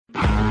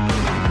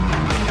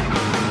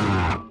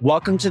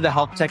Welcome to the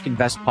Health Tech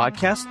Invest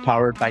podcast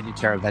powered by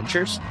Nutera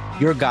Ventures,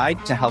 your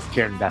guide to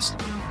healthcare investing.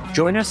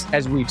 Join us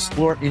as we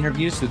explore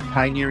interviews with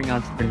pioneering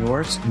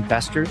entrepreneurs,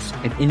 investors,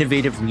 and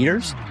innovative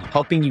leaders,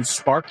 helping you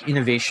spark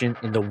innovation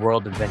in the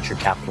world of venture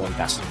capital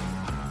investing.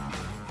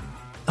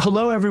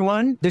 Hello,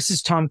 everyone. This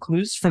is Tom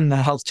Clues from the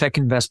Health Tech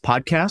Invest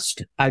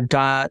podcast. I've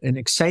got an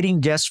exciting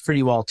guest for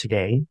you all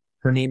today.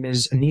 Her name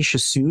is Anisha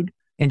Sood,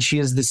 and she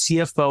is the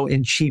CFO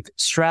and Chief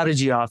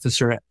Strategy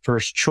Officer at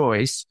First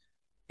Choice,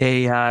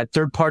 a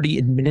third-party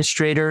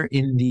administrator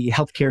in the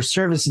healthcare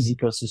services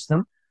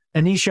ecosystem.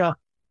 Anisha,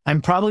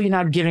 I'm probably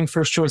not giving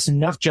First Choice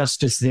enough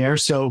justice there,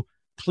 so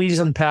please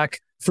unpack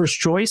First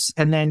Choice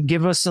and then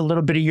give us a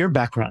little bit of your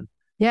background.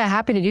 Yeah,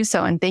 happy to do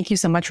so. And thank you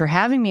so much for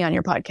having me on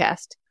your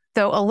podcast.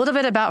 So a little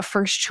bit about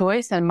First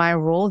Choice and my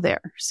role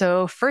there.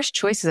 So First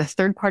Choice is a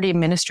third-party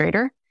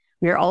administrator.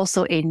 We are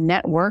also a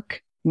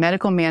network,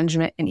 medical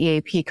management, and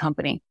EAP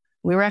company.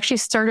 We were actually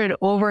started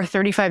over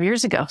 35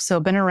 years ago, so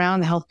been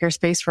around the healthcare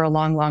space for a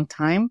long, long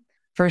time.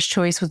 First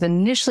Choice was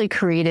initially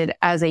created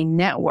as a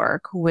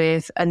network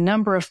with a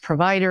number of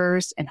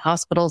providers and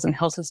hospitals and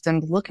health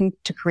systems looking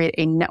to create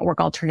a network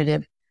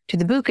alternative to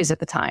the BUCAs at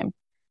the time.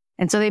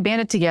 And so they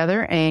banded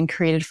together and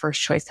created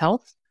First Choice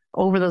Health.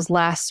 Over those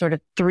last sort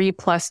of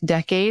 3+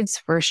 decades,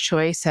 First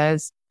Choice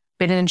has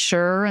been an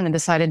insurer and then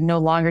decided no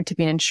longer to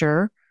be an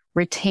insurer,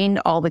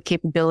 retained all the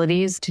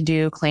capabilities to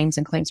do claims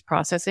and claims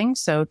processing.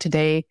 So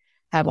today,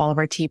 have all of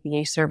our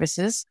TPA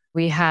services.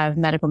 We have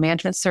medical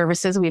management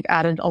services we've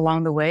added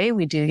along the way.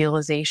 We do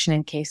utilization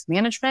and case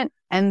management.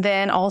 And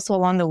then also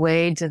along the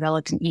way,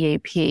 developed an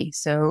EAP.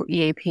 So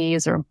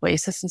EAPs are employee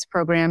assistance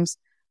programs,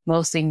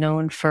 mostly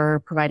known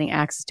for providing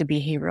access to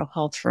behavioral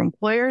health for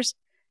employers,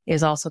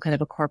 is also kind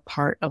of a core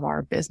part of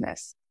our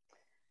business.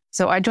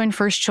 So I joined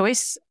First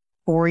Choice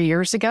 4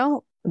 years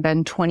ago,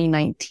 then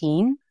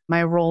 2019.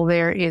 My role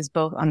there is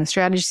both on the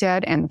strategy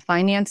side and the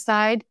finance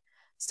side.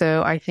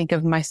 So I think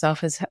of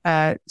myself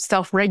as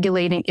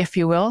self-regulating, if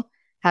you will,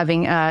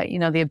 having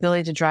the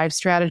ability to drive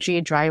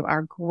strategy, drive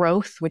our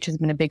growth, which has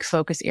been a big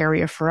focus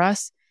area for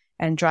us,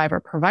 and drive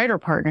our provider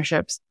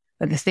partnerships,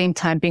 but at the same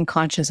time being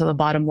conscious of the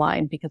bottom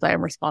line because I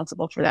am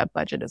responsible for that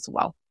budget as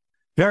well.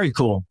 Very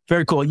cool.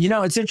 Very cool. You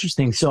know, it's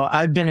interesting. So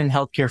I've been in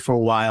healthcare for a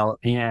while,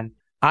 and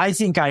I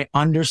think I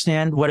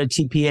understand what a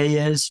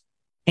TPA is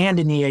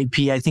and an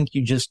EAP. I think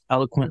you just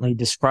eloquently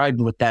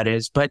described what that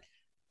is. But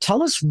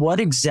tell us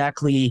what's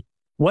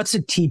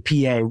a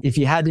TPA? If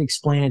you had to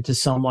explain it to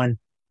someone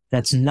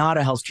that's not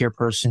a healthcare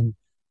person,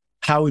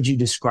 how would you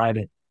describe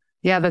it?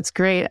 Yeah, that's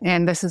great.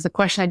 And this is a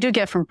question I do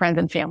get from friends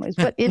and families.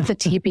 What is a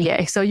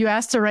TPA? So you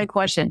asked the right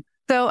question.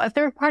 So a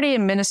third-party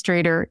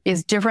administrator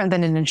is different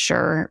than an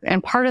insurer.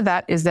 And part of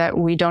that is that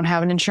we don't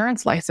have an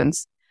insurance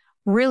license.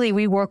 Really,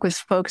 we work with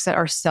folks that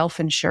are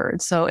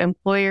self-insured. So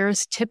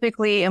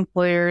typically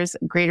employers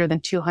greater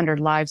than 200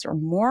 lives or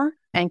more,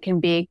 and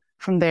can be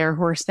from there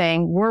who are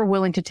saying, we're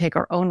willing to take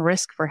our own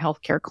risk for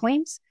healthcare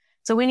claims.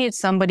 So we need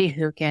somebody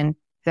who can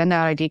send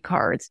out ID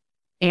cards,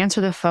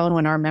 answer the phone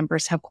when our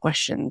members have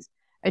questions,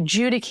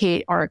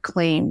 adjudicate our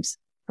claims,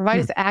 provide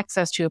us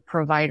access to a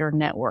provider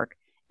network.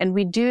 And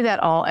we do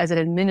that all as an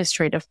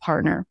administrative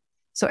partner.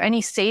 So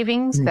any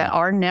savings that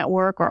our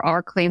network or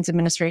our claims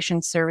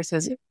administration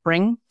services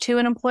bring to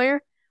an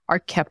employer are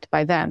kept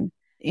by them.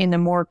 In the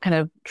more kind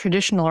of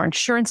traditional or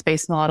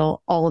insurance-based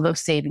model, all of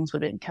those savings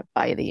would have been kept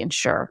by the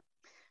insurer.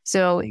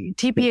 So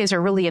TPAs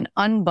are really an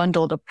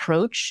unbundled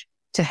approach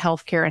to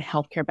healthcare and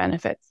healthcare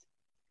benefits.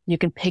 You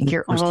can pick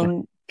your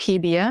own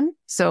PBM.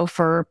 So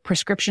for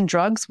prescription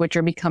drugs, which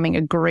are becoming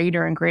a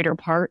greater and greater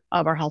part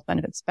of our health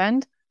benefit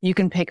spend, you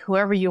can pick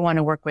whoever you want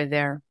to work with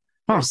there.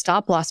 There are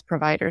stop loss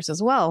providers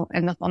as well.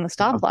 And on the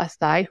stop loss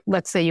side,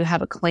 let's say you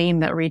have a claim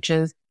that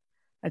reaches,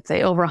 let's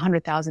say over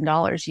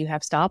 $100,000, you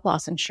have stop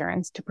loss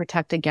insurance to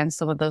protect against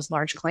some of those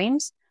large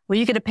claims. Well,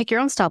 you get to pick your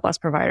own stop loss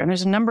provider. And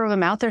there's a number of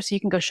them out there, so you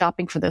can go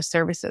shopping for those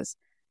services.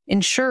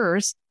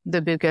 Insurers,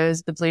 the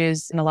BUCAs, the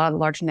Blues, and a lot of the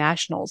large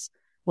nationals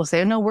will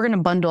say, no, we're going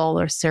to bundle all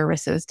our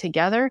services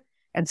together.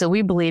 And so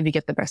we believe you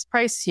get the best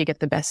price, you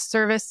get the best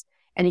service,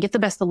 and you get the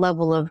best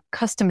level of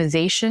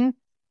customization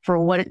for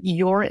what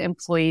your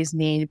employees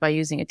need by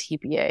using a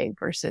TPA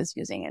versus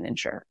using an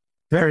insurer.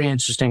 Very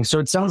interesting. So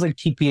it sounds like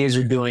TPAs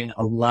are doing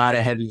a lot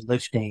of heavy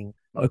lifting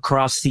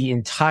across the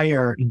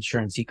entire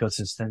insurance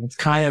ecosystem. It's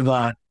kind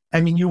of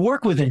you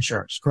work with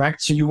insurers,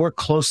 correct? So you work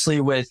closely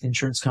with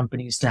insurance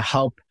companies to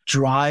help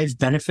drive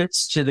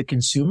benefits to the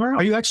consumer.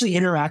 Are you actually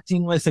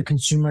interacting with the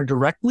consumer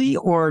directly,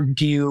 or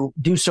do you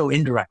do so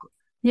indirectly?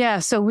 Yeah,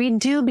 so we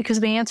do because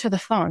we answer the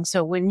phone.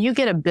 So when you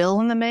get a bill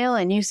in the mail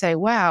and you say,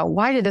 wow,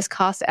 why did this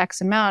cost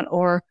X amount?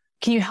 Or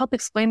can you help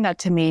explain that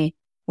to me?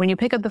 When you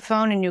pick up the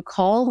phone and you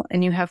call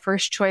and you have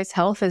First Choice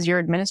Health as your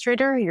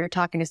administrator, you're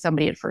talking to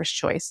somebody at First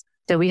Choice.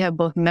 So we have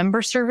both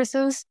member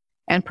services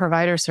and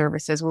provider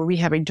services where we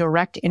have a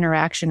direct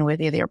interaction with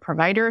either a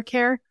provider of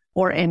care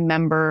or a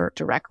member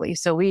directly.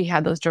 So we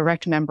have those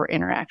direct member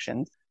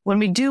interactions. When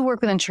we do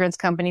work with insurance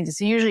companies, it's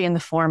usually in the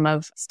form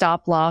of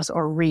stop loss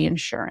or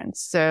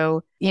reinsurance.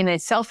 So in a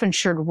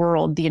self-insured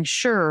world, the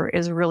insurer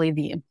is really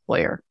the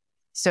employer.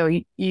 So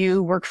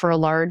you work for a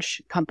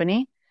large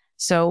company.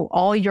 So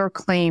all your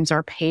claims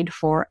are paid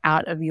for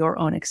out of your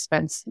own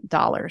expense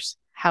dollars.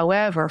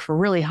 However, for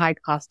really high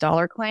cost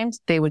dollar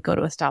claims, they would go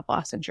to a stop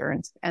loss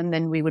insurance. And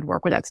then we would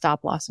work with that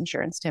stop loss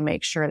insurance to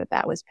make sure that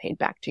that was paid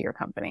back to your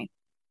company.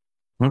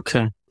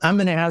 Okay. I'm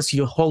going to ask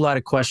you a whole lot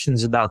of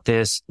questions about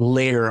this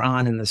later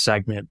on in the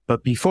segment.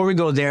 But before we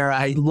go there,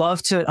 I'd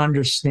love to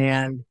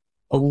understand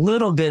a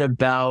little bit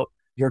about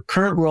your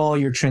current role,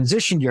 your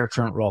transition to your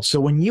current role. So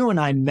when you and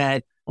I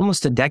met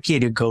almost a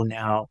decade ago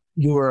now,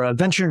 you were a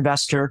venture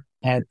investor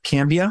at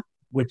Cambia,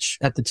 which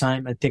at the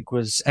time I think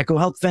was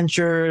EcoHealth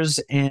Ventures.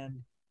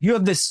 And you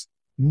have this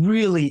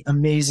really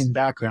amazing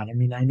background. I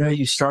mean, I know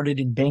you started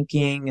in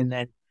banking and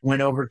then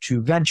went over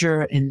to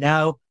venture, and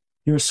now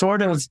you're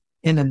sort of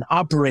in an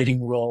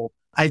operating role.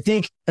 I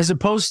think as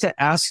opposed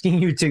to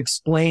asking you to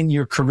explain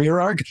your career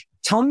arc,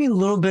 tell me a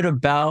little bit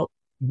about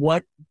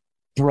what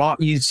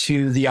brought you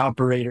to the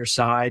operator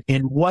side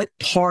and what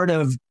part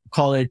of,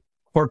 call it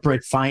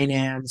corporate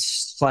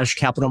finance /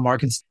 capital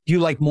markets, do you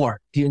like more?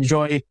 Do you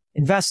enjoy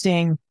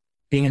investing,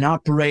 being an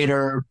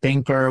operator,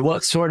 banker?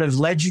 What sort of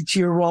led you to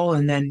your role?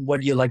 And then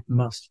what do you like the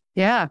most?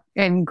 Yeah,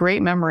 and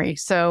great memory.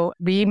 So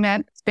we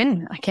met,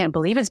 I can't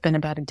believe it's been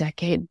about a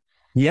decade.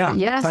 Yeah.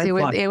 Yes,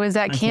 it was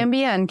at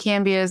Cambia, and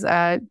Cambia's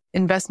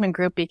investment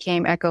group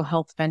became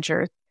EcoHealth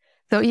Ventures.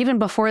 So even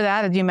before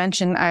that, as you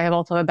mentioned, I have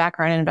also a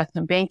background in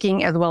investment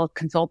banking as well as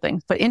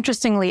consulting. But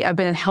interestingly, I've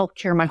been in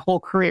healthcare my whole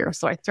career.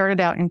 So I started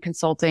out in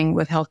consulting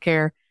with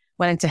healthcare,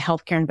 went into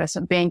healthcare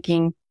investment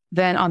banking,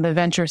 then on the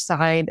venture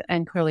side,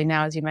 and clearly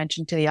now, as you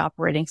mentioned, to the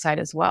operating side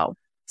as well.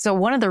 So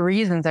one of the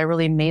reasons I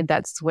really made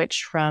that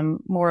switch from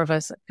more of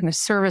a kind of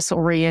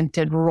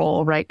service-oriented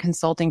role, right?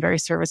 Consulting, very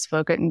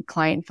service-focused and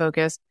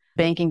client-focused,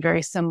 banking,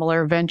 very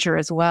similar, venture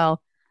as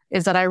well,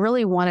 is that I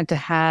really wanted to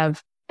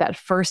have that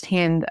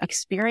firsthand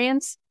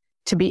experience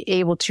to be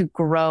able to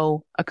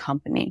grow a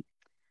company.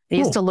 I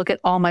used to look at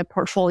all my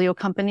portfolio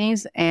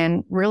companies,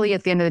 and really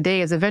at the end of the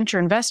day, as a venture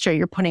investor,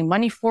 you're putting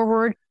money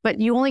forward, but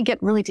you only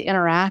get really to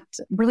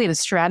interact really at a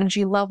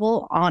strategy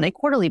level on a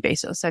quarterly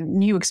basis.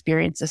 And you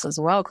experience this as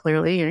well,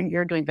 clearly.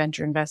 You're doing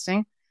venture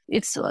investing.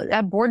 It's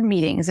at board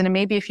meetings, and it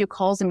may be a few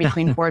calls in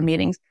between board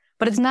meetings,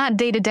 but it's not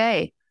day to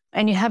day.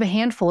 And you have a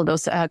handful of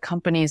those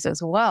companies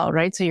as well,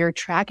 right? So you're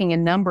tracking a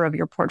number of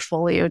your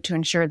portfolio to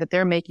ensure that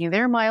they're making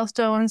their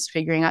milestones,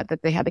 figuring out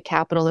that they have the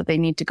capital that they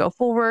need to go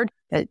forward,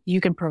 that you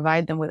can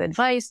provide them with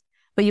advice,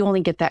 but you only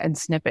get that in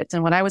snippets.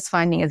 And what I was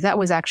finding is that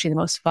was actually the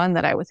most fun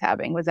that I was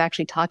having, was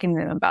actually talking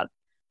to them about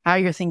how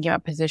you're thinking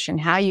about position,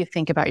 how you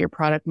think about your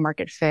product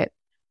market fit,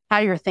 how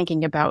you're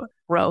thinking about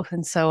growth.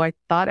 And so I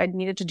thought I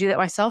needed to do that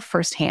myself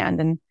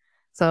firsthand. And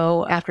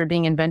so after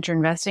being in venture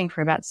investing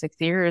for about 6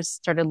 years,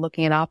 started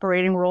looking at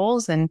operating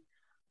roles and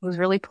was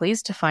really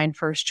pleased to find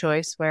First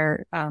Choice,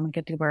 where I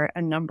get to wear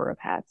a number of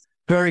hats.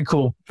 Very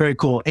cool. Very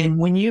cool. And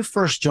when you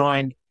first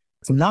joined,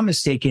 if I'm not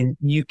mistaken,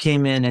 you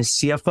came in as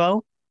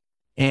CFO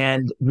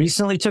and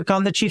recently took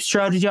on the Chief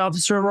Strategy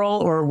Officer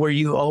role, or were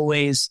you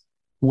always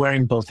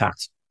wearing both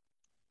hats?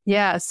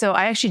 Yeah. So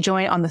I actually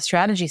joined on the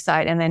strategy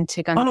side and then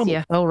took on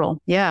the CFO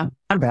role. Yeah.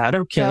 Not bad.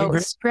 Okay. So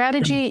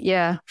strategy.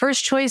 Yeah.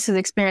 First Choice has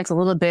experienced a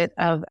little bit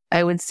of,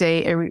 I would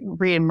say, a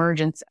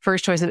reemergence.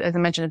 First Choice, as I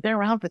mentioned, has been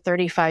around for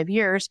 35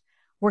 years,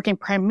 working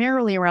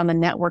primarily around the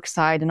network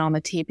side and on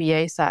the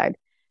TPA side.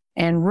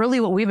 And really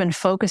what we've been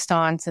focused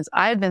on since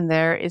I've been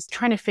there is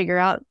trying to figure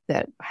out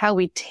that how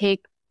we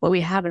take what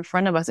we have in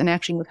front of us and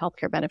actually move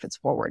healthcare benefits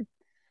forward.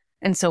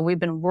 And so we've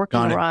been working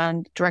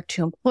around direct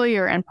to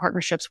employer and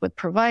partnerships with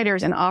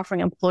providers and offering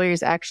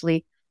employers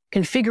actually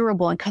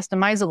configurable and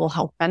customizable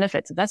health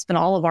benefits. That's been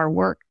all of our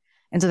work.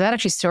 And so that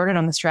actually started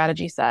on the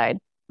strategy side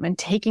and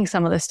taking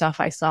some of the stuff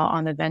I saw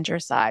on the venture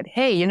side.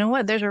 Hey, you know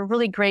what? There's a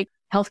really great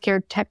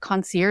healthcare tech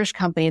concierge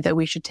company that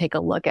we should take a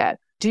look at.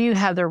 Do you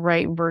have the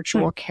right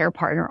virtual care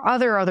partner? Are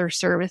there other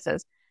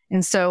services?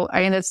 And so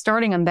I ended up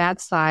starting on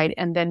that side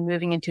and then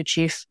moving into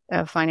chief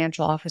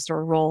financial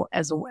officer role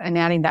and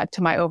adding that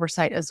to my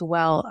oversight as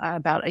well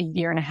about a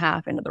year and a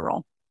half into the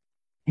role.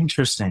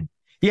 Interesting.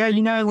 Yeah.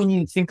 You know, when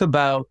you think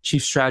about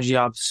chief strategy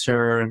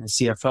officer and the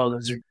CFO,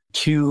 those are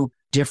two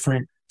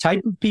different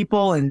type of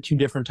people and two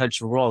different types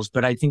of roles.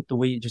 But I think the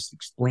way you just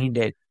explained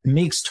it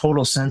makes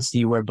total sense that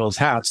you wear both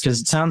hats, because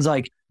it sounds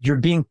like you're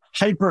being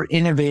hyper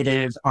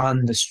innovative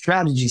on the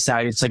strategy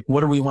side. It's like,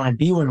 what do we want to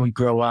be when we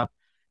grow up?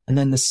 And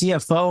then the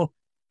CFO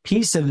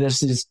piece of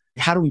this is,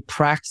 how do we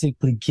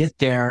practically get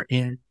there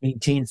and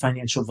maintain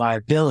financial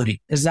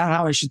viability? Is that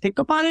how I should think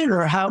about it?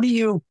 Or how do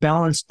you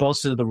balance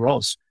both of the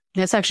roles?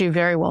 That's actually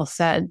very well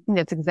said.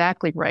 That's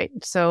exactly right.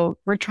 So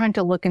we're trying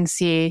to look and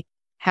see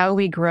how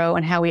we grow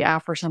and how we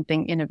offer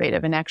something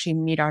innovative and actually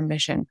meet our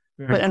mission.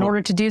 But in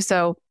order to do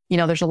so, you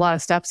know, there's a lot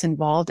of steps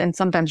involved and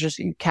sometimes just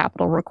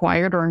capital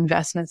required or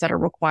investments that are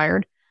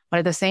required. But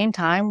at the same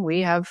time,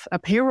 we have a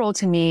payroll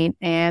to meet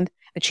and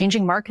a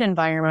changing market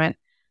environment.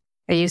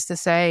 I used to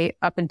say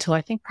up until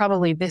I think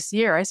probably this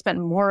year, I spent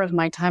more of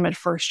my time at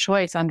First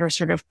Choice under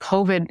sort of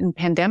COVID and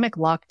pandemic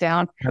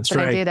lockdown than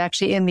I did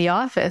actually in the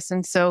office.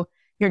 And so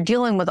you're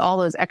dealing with all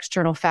those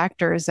external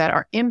factors that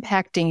are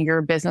impacting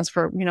your business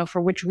for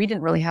which we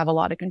didn't really have a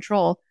lot of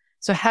control.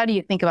 So how do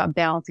you think about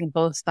balancing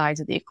both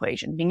sides of the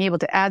equation, being able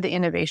to add the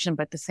innovation,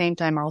 but at the same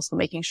time also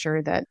making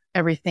sure that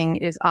everything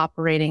is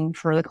operating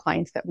for the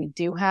clients that we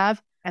do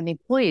have and the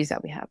employees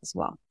that we have as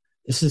well?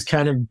 This has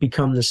kind of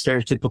become the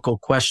stereotypical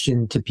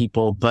question to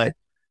people, but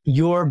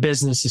your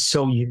business is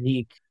so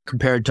unique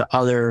compared to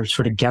other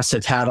sort of guests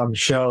I've had on the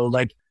show.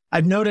 Like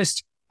I've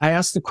noticed, I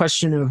asked the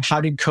question of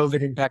how did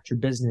COVID impact your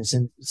business?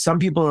 And some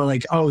people are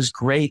like, oh, it was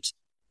great.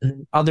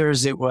 And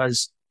others, it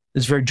was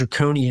very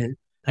draconian,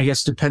 I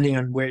guess, depending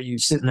on where you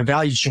sit in the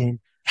value chain.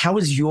 How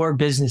was your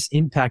business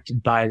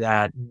impacted by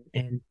that?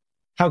 And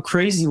how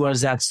crazy was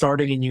that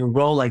starting a new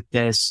role like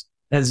this,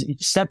 as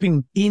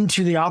stepping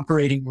into the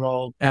operating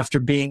role after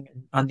being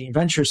on the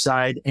venture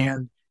side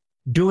and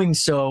doing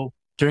so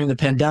during the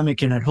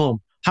pandemic and at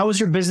home? How was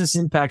your business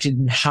impacted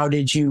and how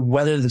did you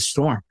weather the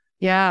storm?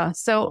 Yeah.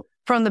 So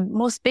from the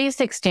most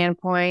basic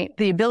standpoint,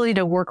 the ability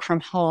to work from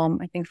home,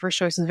 I think First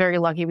Choice is very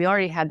lucky. We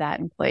already had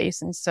that in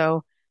place. And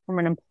so from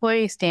an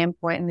employee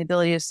standpoint and the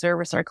ability to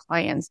service our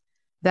clients,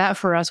 that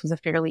for us was a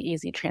fairly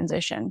easy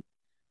transition.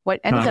 What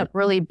ended up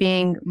really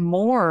being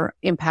more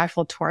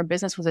impactful to our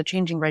business was the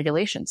changing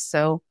regulations.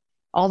 So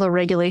all the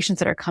regulations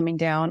that are coming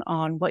down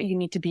on what you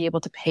need to be able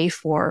to pay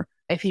for.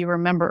 If you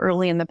remember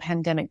early in the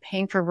pandemic,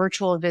 paying for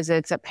virtual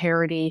visits at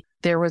parity,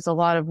 there was a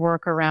lot of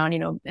work around,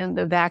 and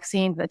the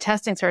vaccine, the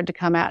testing started to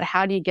come out.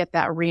 How do you get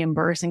that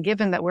reimbursed? And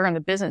given that we're in the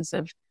business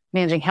of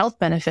managing health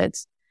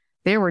benefits,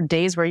 there were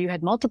days where you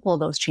had multiple of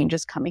those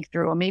changes coming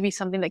through, or maybe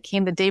something that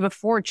came the day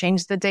before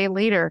changed the day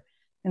later.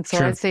 And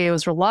so I'd say it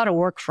was a lot of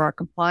work for our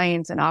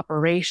compliance and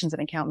operations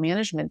and account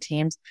management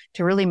teams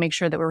to really make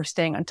sure that we were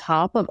staying on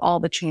top of all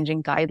the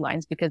changing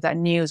guidelines because that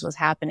news was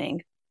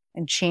happening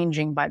and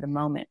changing by the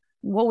moment.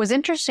 What was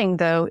interesting,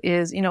 though,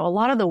 is, a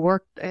lot of the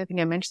work I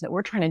think I mentioned that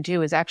we're trying to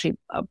do is actually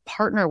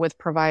partner with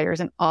providers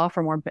and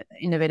offer more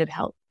innovative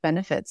health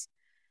benefits.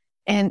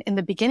 And in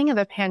the beginning of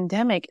the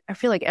pandemic, I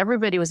feel like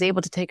everybody was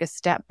able to take a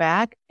step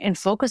back and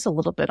focus a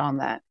little bit on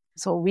that.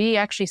 So we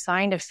actually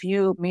signed a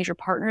few major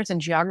partners in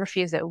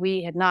geographies that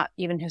we had not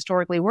even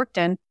historically worked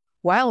in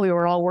while we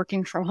were all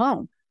working from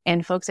home.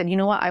 And folks said, you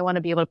know what, I want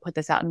to be able to put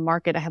this out in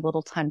market. I have a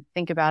little time to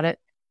think about it.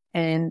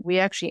 And we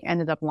actually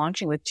ended up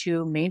launching with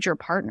 2 major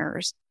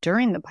partners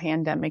during the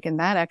pandemic. And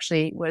that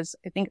actually was,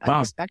 I think,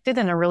 unexpected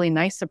and a really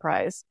nice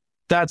surprise.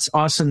 That's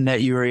awesome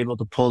that you were able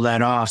to pull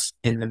that off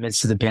in the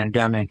midst of the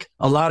pandemic.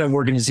 A lot of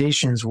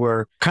organizations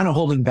were kind of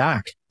holding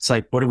back. It's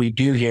like, what do we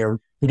do here?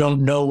 We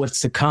don't know what's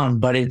to come,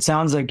 but it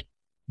sounds like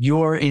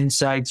your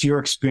insights, your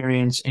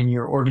experience, and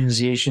your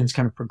organization's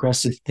kind of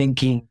progressive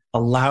thinking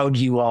allowed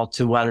you all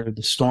to weather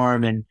the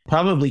storm and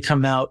probably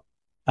come out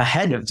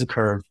ahead of the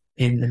curve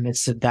in the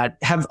midst of that.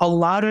 Have a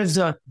lot of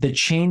the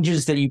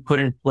changes that you put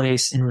in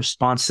place in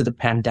response to the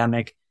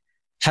pandemic,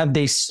 have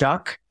they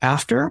stuck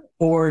after,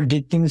 or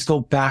did things go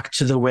back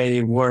to the way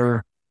they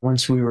were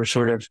once we were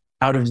sort of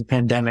out of the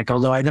pandemic?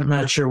 Although I'm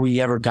not sure we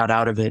ever got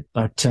out of it,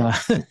 but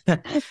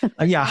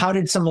yeah, how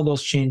did some of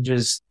those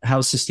changes,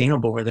 how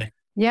sustainable were they?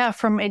 Yeah,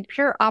 from a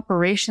pure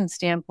operations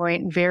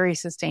standpoint, very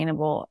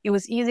sustainable. It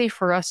was easy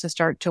for us to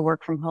start to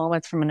work from home.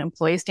 It's from an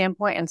employee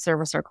standpoint and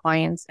service our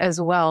clients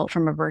as well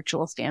from a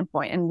virtual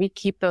standpoint. And we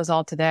keep those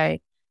all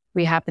today.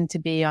 We happen to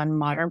be on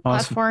modern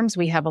platforms.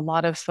 We have a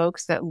lot of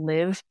folks that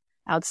live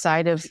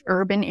outside of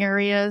urban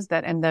areas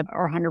that end up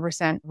are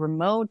 100%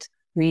 remote.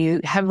 We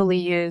heavily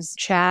use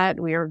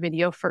chat. We are a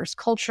video first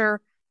culture.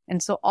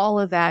 And so all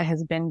of that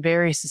has been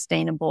very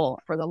sustainable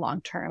for the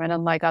long term. And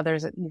unlike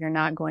others, you're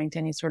not going to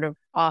any sort of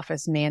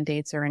office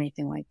mandates or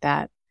anything like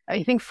that.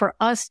 I think for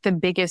us, the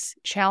biggest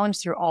challenge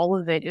through all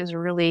of it is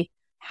really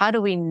how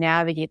do we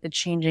navigate the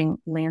changing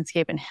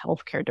landscape in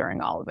healthcare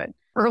during all of it?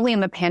 Early in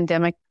the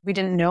pandemic, we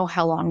didn't know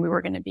how long we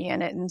were going to be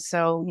in it. And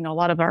so, a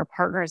lot of our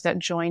partners that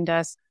joined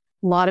us,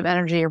 a lot of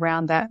energy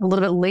around that. A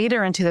little bit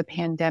later into the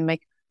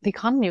pandemic, the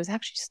economy was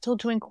actually still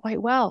doing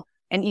quite well.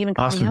 And even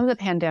coming out of the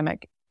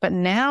pandemic. But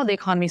now the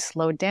economy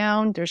slowed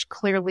down. There's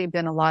clearly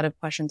been a lot of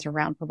questions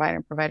around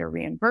provider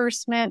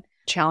reimbursement,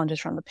 challenges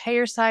from the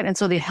payer side. And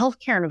so the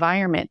healthcare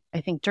environment,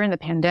 I think during the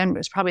pandemic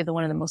was probably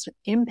one of the most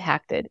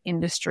impacted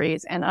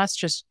industries. And us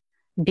just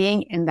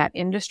being in that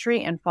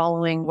industry and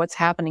following what's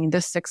happening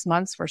this 6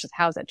 months versus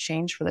how's that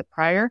changed for the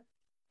prior,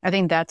 I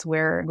think that's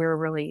where we're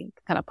really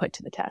kind of put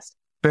to the test.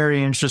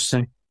 Very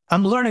interesting.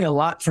 I'm learning a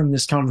lot from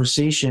this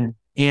conversation.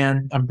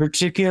 And I'm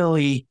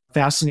particularly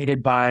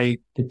fascinated by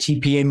the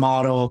TPA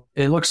model.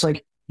 It looks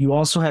like you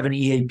also have an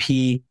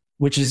EAP,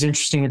 which is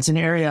interesting. It's an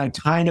area I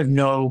kind of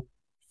know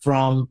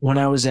from when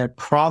I was at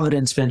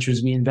Providence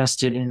Ventures. We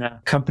invested in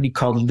a company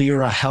called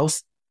Lyra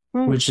Health,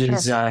 which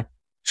is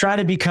trying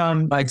to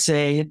become,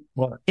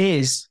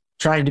 is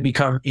trying to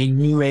become a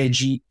new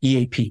age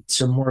EAP.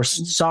 So more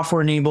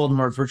software enabled,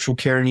 more virtual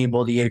care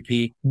enabled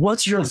EAP.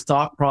 What's your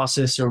thought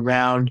process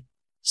around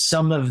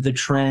some of the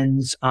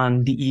trends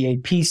on the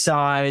EAP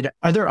side.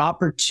 Are there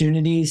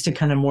opportunities to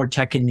kind of more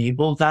tech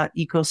enable that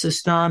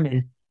ecosystem?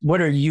 And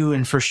what are you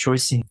and First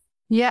Choice seeing?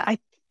 Yeah, I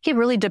think it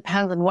really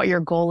depends on what your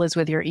goal is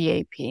with your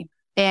EAP.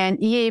 And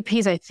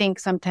EAPs, I think,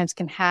 sometimes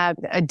can have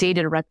a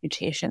dated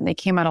reputation. They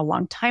came out a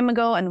long time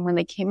ago, and when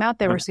they came out,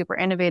 they were super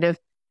innovative.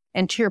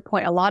 And to your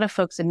point, a lot of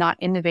folks did not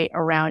innovate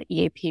around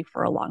EAP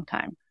for a long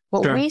time.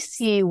 What we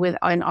see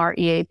in our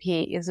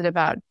EAP is that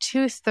about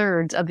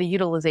 2/3 of the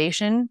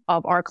utilization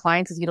of our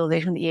clients'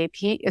 utilization of the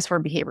EAP is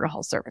for behavioral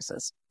health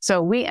services.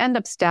 So we end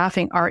up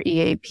staffing our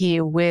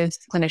EAP with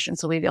clinicians.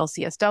 So we have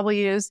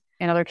LCSWs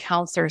and other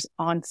counselors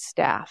on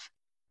staff.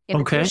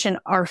 In addition,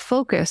 our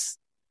focus,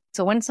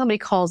 so when somebody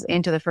calls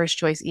into the First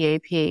Choice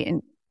EAP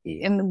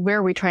and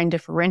where we try and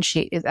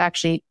differentiate is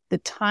actually the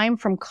time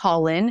from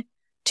call in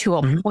to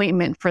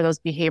appointment for those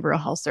behavioral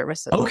health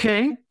services.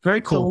 Okay. Very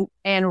cool.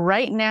 And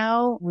right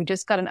now, we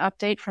just got an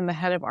update from the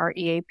head of our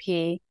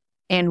EAP,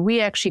 and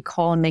we actually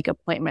call and make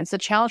appointments. The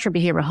challenge for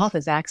behavioral health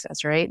is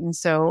access, right? And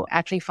so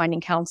actually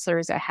finding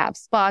counselors that have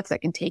spots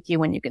that can take you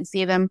when you can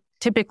see them.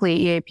 Typically,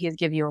 EAPs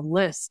give you a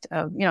list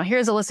of,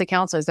 here's a list of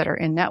counselors that are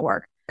in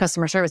network.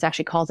 Customer service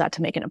actually calls out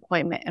to make an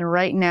appointment. And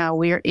right now,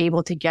 we are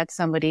able to get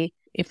somebody,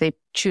 if they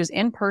choose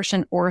in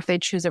person or if they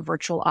choose a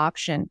virtual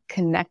option,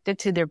 connected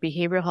to their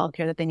behavioral health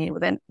care that they need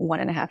within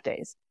 1.5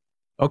 days.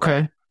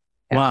 Okay.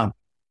 Yeah. Wow.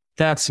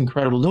 That's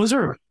incredible. Those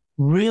are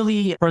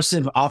really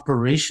impressive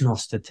operational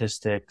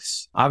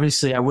statistics.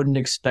 Obviously, I wouldn't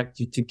expect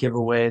you to give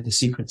away the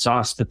secret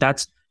sauce, but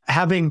that's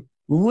having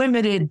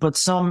limited but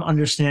some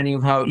understanding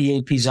of how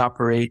EAPs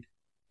operate.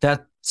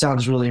 That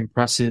sounds really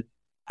impressive.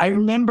 I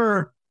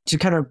remember, to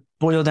kind of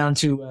boil down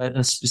to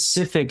a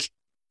specific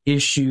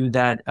issue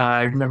that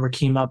I remember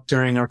came up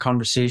during our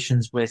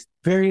conversations with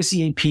various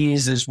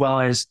EAPs, as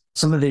well as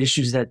some of the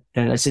issues that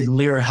I said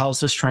Lyra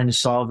Health is trying to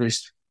solve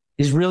is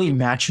really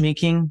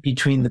matchmaking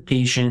between the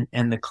patient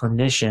and the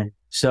clinician.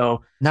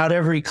 So not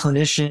every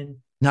clinician,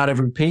 not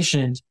every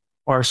patient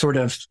are sort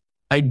of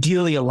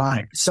ideally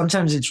aligned.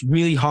 Sometimes it's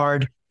really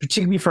hard,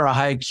 particularly for a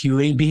high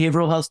acuity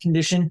behavioral health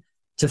condition,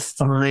 to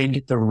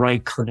find the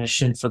right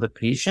clinician for the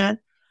patient.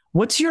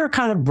 What's your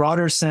kind of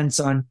broader sense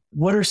on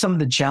what are some of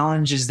the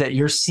challenges that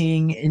you're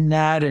seeing in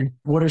that, and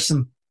what are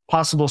some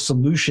possible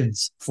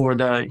solutions for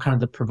the kind of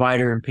the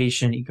provider and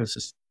patient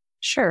ecosystem?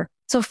 Sure.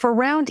 So for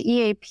round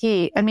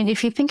EAP, I mean,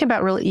 if you think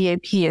about what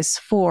EAP is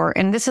for,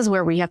 and this is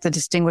where we have to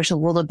distinguish a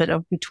little bit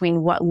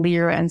between what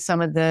Lyra and some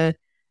of the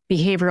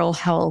behavioral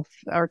health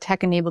or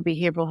tech-enabled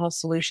behavioral health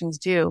solutions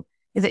do,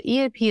 is that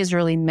EAP is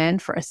really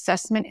meant for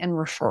assessment and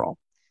referral.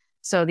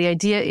 So the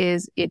idea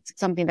is it's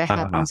something that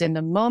happens in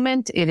the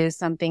moment. It is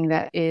something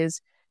that is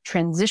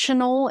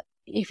transitional.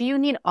 If you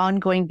need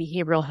ongoing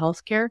behavioral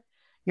health care,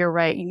 you're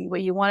right.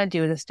 What you want to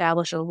do is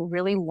establish a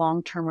really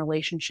long-term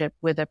relationship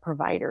with a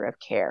provider of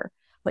care.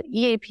 What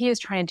EAP is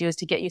trying to do is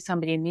to get you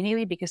somebody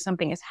immediately because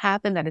something has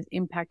happened that has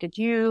impacted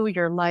you,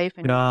 your life,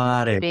 and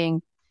your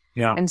being.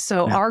 Yeah. And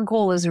so our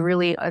goal is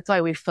really, that's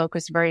why we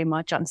focus very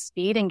much on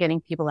speed and getting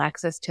people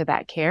access to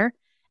that care.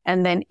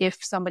 And then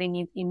if somebody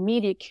needs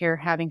immediate care,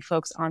 having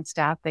folks on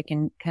staff that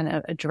can kind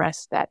of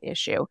address that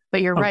issue.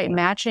 But you're right,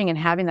 matching and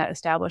having that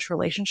established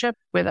relationship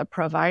with a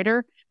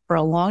provider for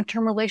a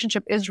long-term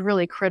relationship is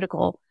really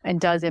critical and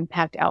does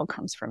impact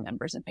outcomes for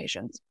members and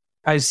patients.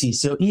 I see.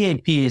 So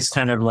EAP is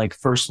kind of like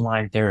first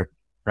line therapy,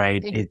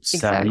 right? It's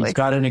you've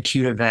got an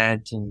acute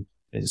event and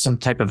some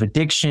type of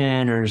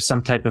addiction or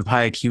some type of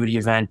high acuity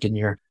event, and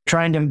you're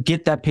trying to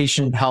get that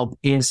patient help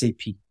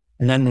ASAP.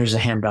 And then there's a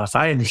handoff.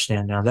 I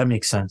understand now. That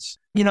makes sense.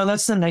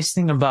 That's the nice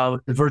thing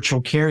about the virtual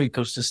care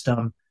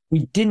ecosystem.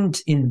 We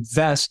didn't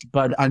invest,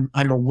 but I'm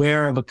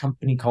aware of a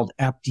company called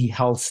Apti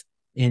Health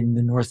in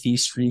the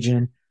Northeast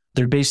region.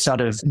 They're based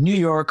out of New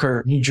York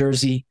or New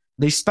Jersey.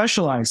 They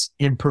specialize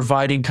in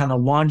providing kind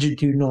of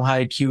longitudinal high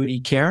acuity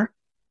care.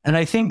 And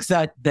I think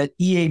that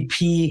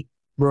EAP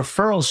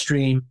referral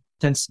stream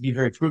tends to be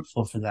very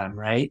fruitful for them,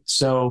 right?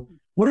 So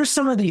what are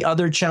some of the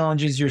other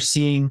challenges you're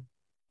seeing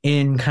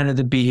in kind of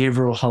the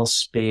behavioral health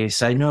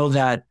space? I know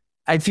that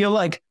I feel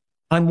like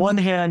on one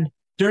hand,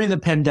 during the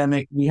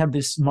pandemic, we have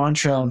this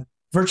mantra of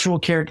virtual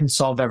care can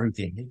solve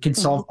everything. It can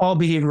solve all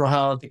behavioral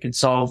health. It can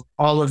solve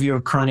all of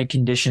your chronic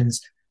conditions.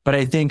 But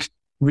I think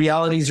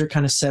realities are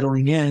kind of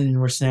settling in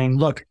and we're saying,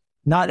 look,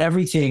 not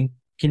everything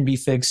can be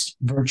fixed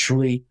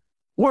virtually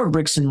or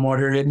bricks and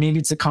mortar. Maybe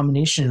it's a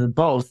combination of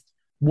both.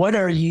 What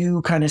are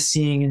you kind of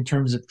seeing in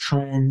terms of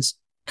trends,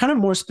 kind of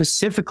more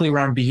specifically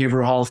around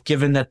behavioral health,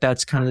 given that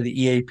that's kind of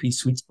the EAP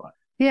sweet spot?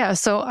 Yeah,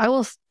 so I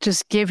will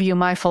just give you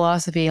my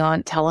philosophy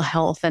on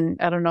telehealth. And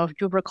I don't know if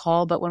you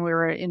recall, but when we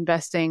were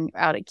investing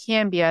out at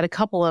Cambia, I had a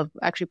couple of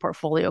actually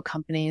portfolio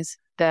companies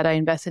that I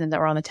invested in that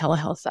were on the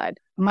telehealth side.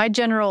 My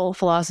general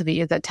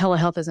philosophy is that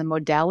telehealth is a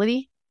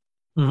modality.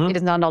 It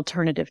is not an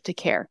alternative to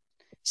care.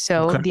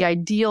 So the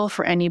ideal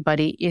for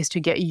anybody is to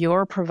get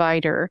your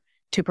provider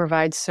to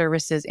provide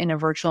services in a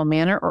virtual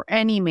manner or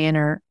any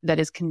manner that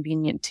is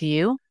convenient to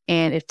you.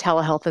 And if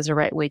telehealth is the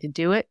right way to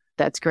do it,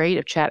 that's great.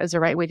 If chat is the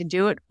right way to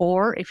do it,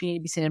 or if you need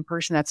to be seen in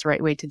person, that's the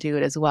right way to do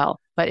it as well.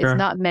 But It's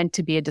not meant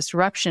to be a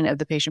disruption of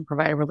the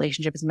patient-provider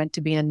relationship. It's meant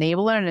to be an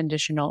enabler and an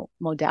additional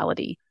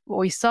modality. What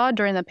we saw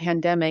during the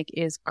pandemic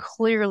is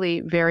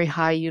clearly very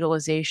high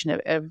utilization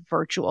of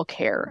virtual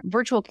care.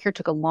 Virtual care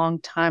took a long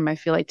time, I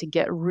feel like, to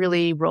get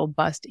really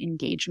robust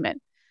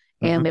engagement.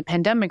 And the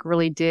pandemic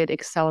really did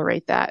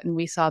accelerate that. And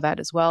we saw that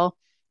as well.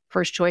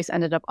 First Choice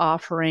ended up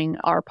offering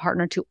our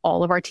partner to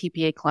all of our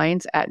TPA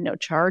clients at no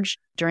charge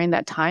during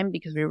that time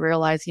because we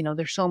realized,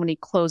 there's so many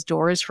closed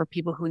doors for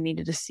people who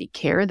needed to seek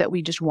care that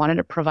we just wanted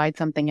to provide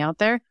something out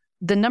there.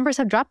 The numbers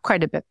have dropped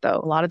quite a bit,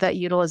 though. A lot of that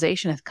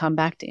utilization has come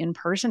back to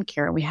in-person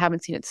care, and we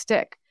haven't seen it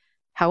stick.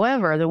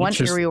 However, the one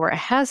area where it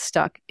has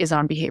stuck is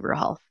on behavioral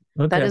health.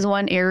 Okay. That is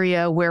one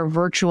area where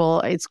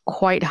virtual is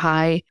quite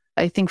high.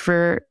 I think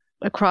for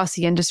across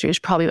the industry, it's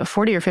probably about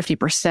 40 or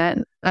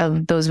 50%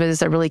 of those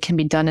visits that really can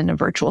be done in a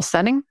virtual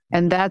setting.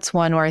 And that's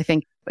one where I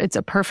think it's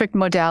a perfect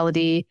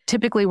modality.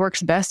 Typically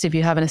works best if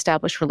you have an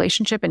established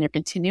relationship and you're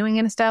continuing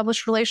an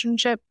established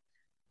relationship.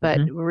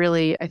 But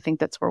really, I think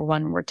that's where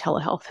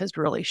telehealth has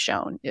really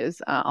shown is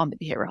on the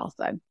behavioral health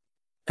side.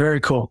 Very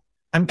cool.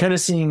 I'm kind of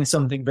seeing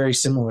something very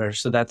similar.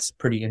 So that's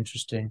pretty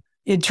interesting.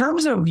 In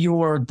terms of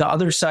the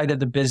other side of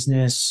the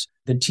business,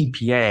 the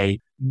TPA,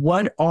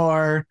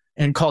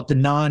 and call it the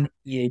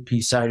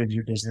non-EAP side of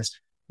your business,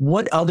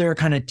 what other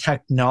kind of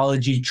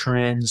technology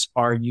trends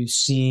are you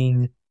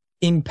seeing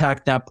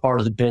impact that part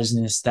of the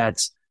business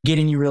that's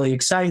getting you really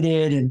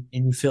excited and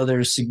you feel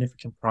there's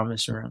significant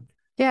promise around?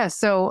 Yeah.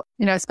 So,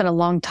 I spent a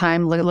long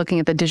time looking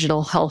at the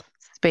digital health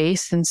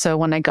space. And so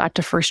when I got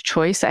to First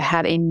Choice, I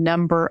had a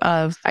number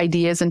of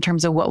ideas in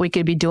terms of what we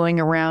could be doing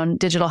around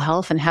digital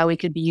health and how we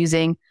could be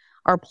using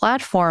our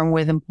platform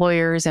with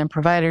employers and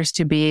providers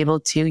to be able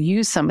to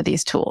use some of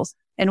these tools.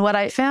 And what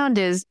I found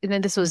is,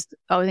 and this was,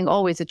 I think,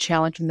 always a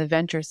challenge from the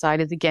venture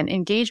side, is again,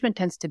 engagement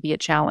tends to be a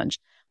challenge,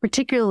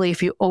 particularly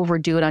if you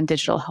overdo it on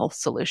digital health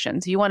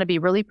solutions. You want to be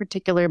really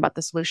particular about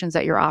the solutions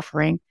that you're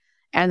offering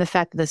and the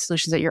fact that the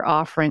solutions that you're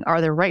offering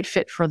are the right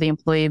fit for the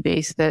employee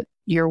base that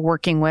you're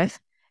working with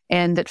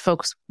and that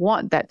folks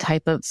want that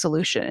type of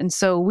solution. And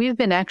so we've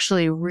been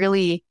actually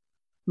really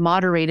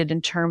moderated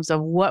in terms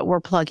of what we're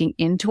plugging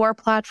into our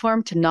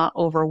platform to not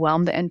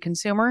overwhelm the end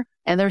consumer.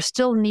 And there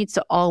still needs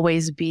to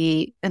always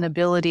be an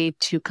ability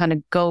to kind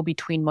of go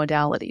between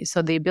modalities.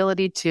 So the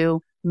ability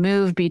to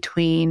move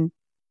between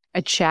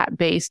a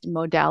chat-based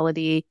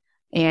modality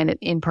and an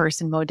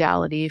in-person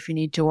modality if you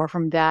need to, or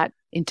from that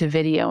into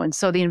video. And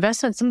so the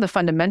investments, some of the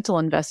fundamental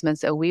investments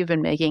that we've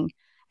been making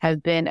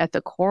have been at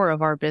the core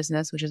of our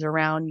business, which is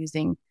around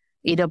using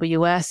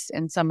AWS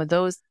and some of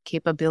those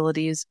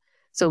capabilities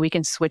so we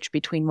can switch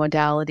between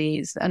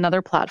modalities.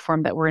 Another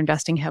platform that we're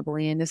investing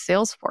heavily in is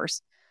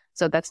Salesforce.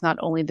 So that's not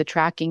only the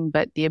tracking,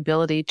 but the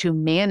ability to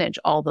manage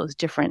all those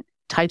different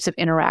types of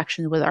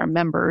interactions with our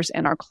members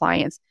and our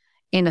clients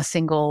in a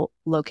single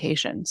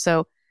location.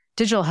 So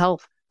digital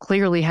health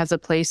clearly has a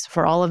place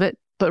for all of it,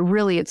 but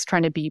really it's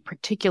trying to be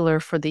particular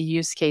for the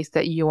use case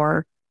that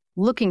you're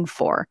looking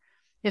for.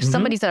 If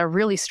somebody's in a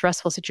really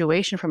stressful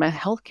situation from a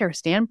healthcare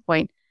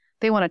standpoint,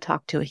 they want to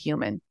talk to a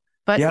human.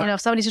 But,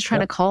 if somebody's just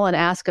trying to call and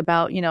ask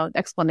about,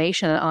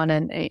 explanation on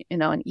an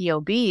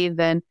EOB,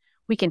 then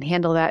we can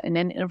handle that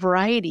in a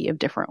variety of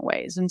different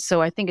ways. And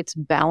so I think it's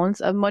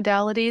balance of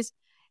modalities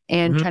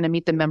and trying to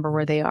meet the member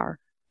where they are.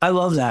 I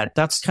love that.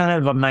 That's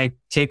kind of my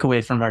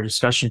takeaway from our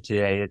discussion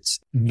today. It's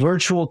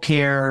virtual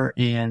care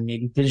and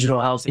maybe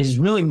digital health is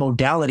really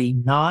modality,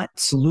 not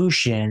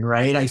solution,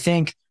 right? I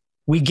think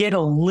we get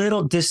a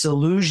little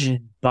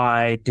disillusioned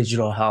by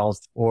digital health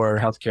or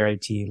healthcare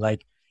IT.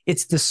 Like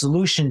it's the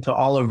solution to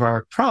all of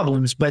our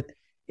problems, but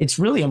it's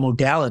really a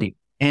modality.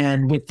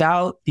 And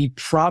without the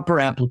proper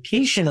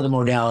application of the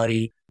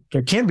modality,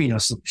 there can be no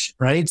solution,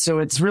 right? So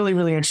it's really,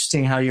 really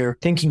interesting how you're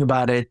thinking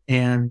about it.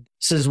 And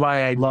this is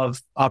why I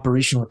love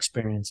operational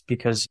experience,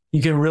 because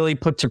you can really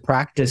put to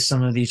practice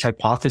some of these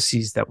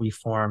hypotheses that we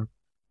form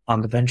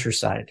on the venture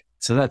side.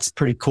 So that's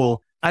pretty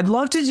cool. I'd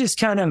love to just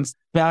kind of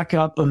back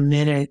up a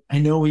minute. I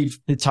know we've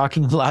been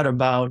talking a lot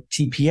about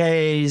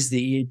TPAs,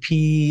 the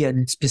EAP,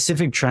 and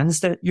specific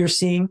trends that you're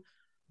seeing,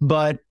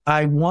 but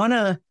I want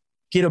to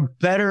get a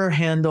better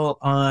handle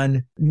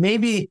on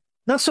maybe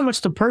not so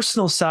much the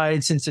personal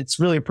side, since it's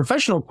really a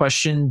professional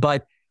question,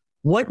 but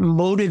what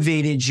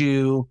motivated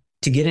you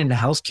to get into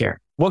healthcare?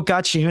 What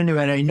got you into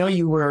it? I know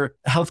you were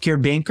a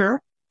healthcare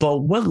banker, but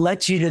what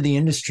led you to the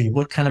industry?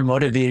 What kind of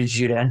motivated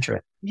you to enter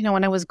it?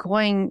 When I was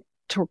going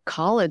to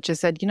college, I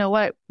said,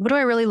 what do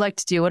I really like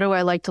to do? What do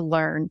I like to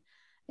learn?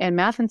 And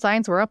math and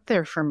science were up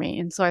there for me.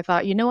 And so I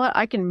thought,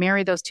 I can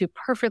marry those two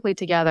perfectly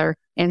together.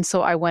 And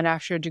so I went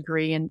after a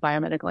degree in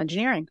biomedical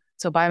engineering.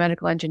 So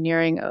biomedical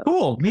engineering.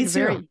 Cool. Me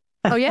too.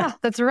 Oh, yeah,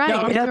 that's right.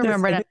 No,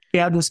 we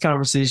had this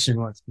conversation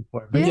once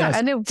before. But yes.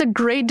 And it's a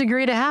great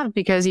degree to have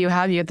because you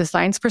have the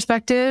science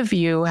perspective,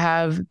 you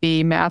have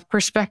the math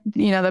perspective,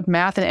 the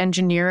math and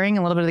engineering,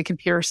 a little bit of the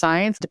computer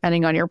science,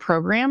 depending on your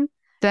program.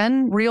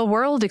 Then real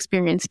world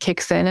experience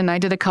kicks in. And I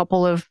did a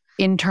couple of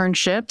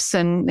internships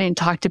and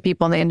talked to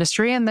people in the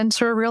industry, and then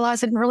sort of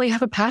realized I didn't really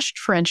have a passion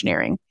for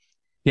engineering.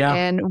 Yeah.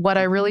 And what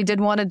I really did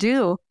want to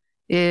do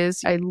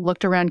is I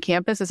looked around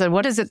campus and said,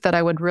 what is it that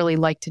I would really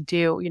like to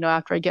do,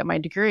 after I get my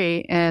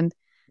degree? And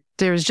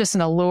there was just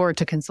an allure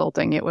to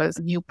consulting. It was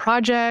new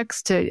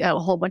projects to a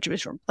whole bunch of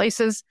different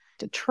places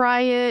to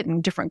try it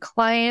and different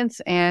clients.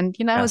 And,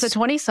 as a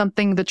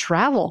 20-something, the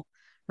travel,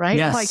 right?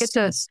 Yes.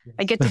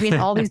 I get to be in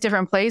all these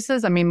different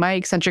places. I mean, my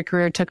eccentric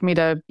career took me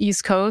to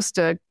East Coast,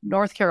 to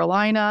North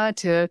Carolina,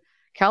 to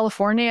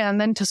California,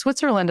 and then to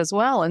Switzerland as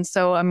well. And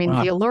so,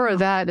 the allure of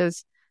that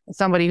is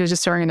somebody who's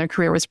just starting in their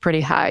career was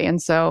pretty high.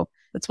 And so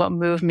that's what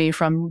moved me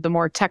from the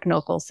more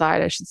technical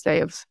side, I should say,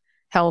 of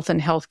health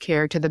and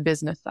healthcare to the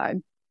business side.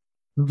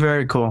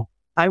 Very cool.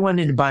 I went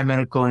into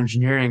biomedical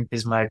engineering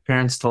because my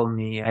parents told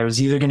me I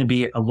was either going to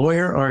be a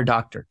lawyer or a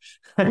doctor.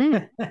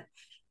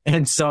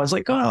 And so I was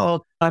like,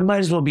 oh, I might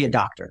as well be a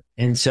doctor.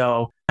 And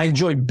so I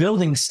enjoyed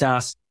building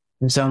stuff.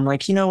 And so I'm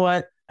like, you know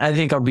what? I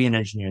think I'll be an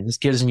engineer. This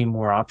gives me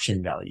more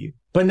option value.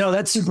 But no,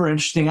 that's super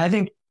interesting. I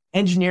think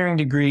engineering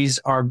degrees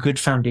are a good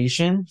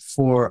foundation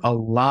for a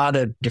lot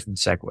of different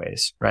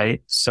segues,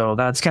 right? So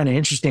that's kind of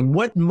interesting.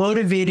 What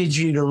motivated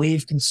you to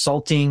leave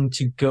consulting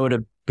to go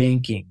to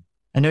banking?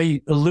 I know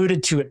you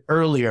alluded to it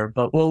earlier,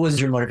 but what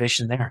was your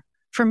motivation there?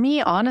 For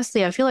me,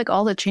 honestly, I feel like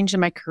all the changes in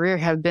my career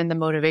have been the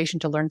motivation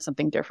to learn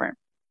something different.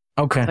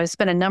 Okay. So I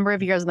spent a number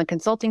of years on the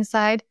consulting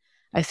side.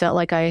 I felt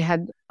like I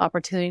had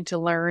opportunity to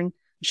learn. I'm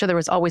sure there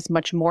was always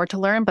much more to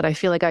learn, but I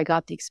feel like I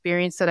got the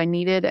experience that I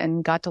needed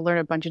and got to learn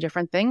a bunch of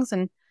different things.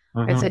 And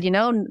I said,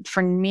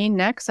 for me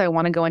next, I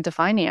want to go into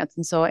finance.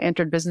 And so I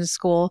entered business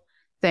school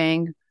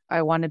saying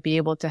I want to be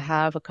able to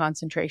have a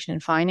concentration in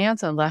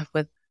finance, and left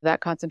with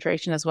that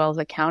concentration as well as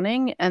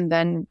accounting, and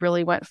then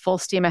really went full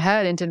steam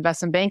ahead into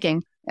investment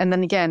banking. And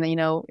then again,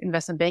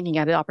 investment banking, I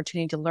had the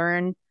opportunity to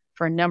learn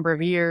for a number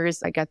of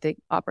years. I got the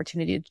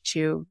opportunity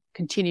to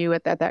continue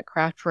at that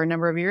craft for a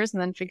number of years,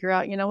 and then figure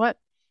out, what,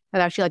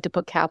 I'd actually like to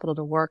put capital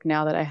to work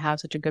now that I have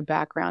such a good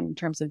background in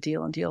terms of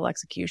deal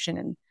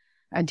execution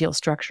and deal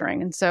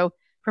structuring. And so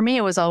for me,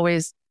 it was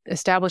always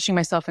establishing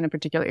myself in a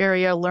particular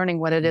area, learning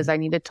what it is I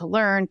needed to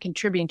learn,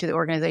 contributing to the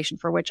organization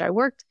for which I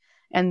worked,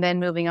 and then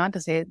moving on to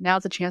say,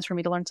 now's a chance for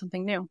me to learn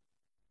something new.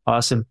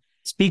 Awesome.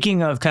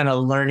 Speaking of kind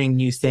of learning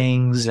new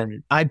things,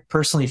 and I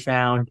personally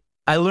found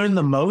I learned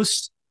the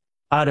most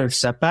out of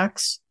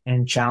setbacks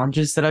and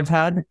challenges that I've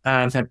had.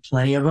 I've had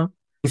plenty of them.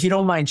 If you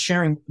don't mind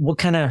sharing, what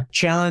kind of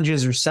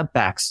challenges or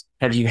setbacks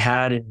have you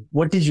had, and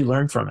what did you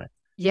learn from it?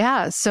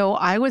 Yeah. So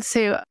I would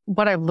say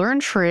what I've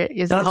learned for it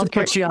is not to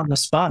put you on the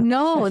spot.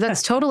 No,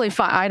 that's totally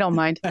fine. I don't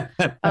mind.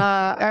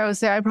 I would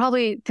say I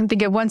probably can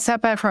think of one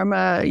setback from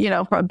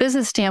from a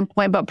business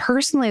standpoint, but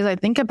personally, as I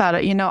think about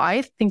it,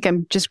 I think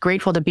I'm just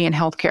grateful to be in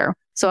healthcare.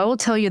 So I will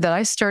tell you that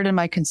I started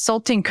my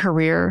consulting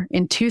career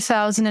in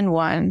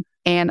 2001,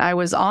 and I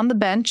was on the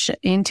bench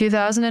in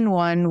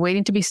 2001,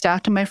 waiting to be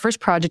staffed in my first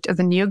project as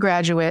a new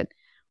graduate,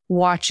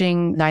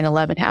 watching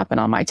 9/11 happen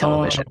on my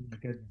television. Oh my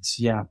goodness.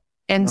 Yeah.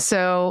 And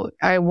so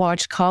I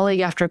watched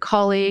colleague after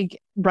colleague,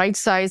 right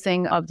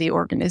sizing of the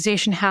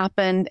organization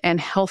happened,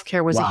 and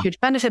healthcare was a huge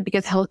benefit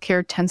because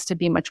healthcare tends to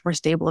be much more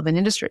stable of an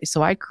industry.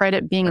 So I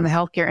credit being in the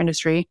healthcare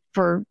industry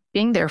for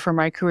being there for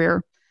my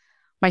career.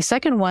 My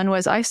second one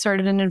was I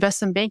started in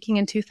investment banking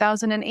in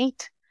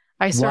 2008.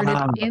 I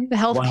started in the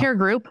healthcare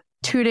group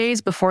 2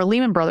 days before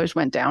Lehman Brothers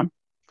went down.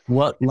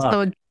 What luck.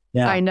 So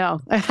I know.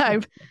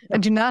 I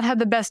do not have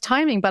the best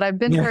timing, but I've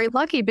been very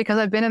lucky because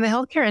I've been in the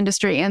healthcare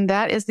industry, and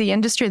that is the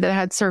industry that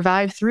had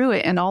survived through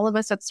it. And all of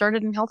us that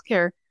started in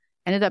healthcare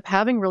ended up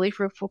having really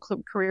fruitful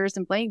careers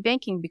in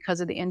banking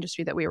because of the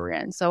industry that we were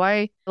in. So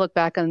I look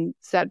back on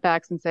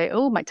setbacks and say,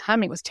 oh, my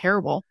timing was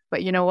terrible.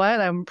 But you know what?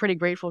 I'm pretty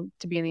grateful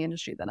to be in the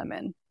industry that I'm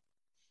in.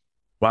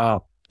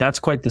 Wow. That's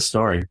quite the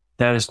story.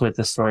 That is quite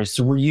the story.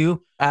 So were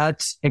you at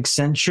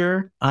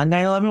Accenture on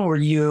 9/11? Were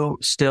you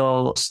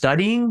still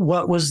studying?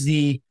 What was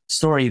the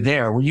story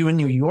there? Were you in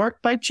New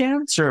York by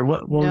chance, or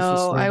what was the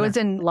story I there? was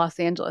in Los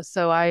Angeles.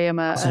 So I am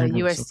a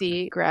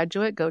USC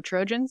graduate, go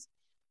Trojans.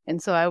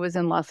 And so I was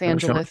in Los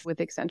Angeles with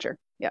Accenture.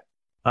 Yeah.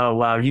 Oh,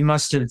 wow. You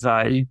must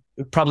have you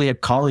probably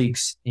had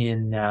colleagues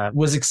in,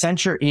 was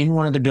Accenture in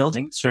one of the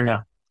buildings or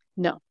no?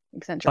 No,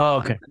 Accenture. Oh,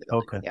 okay.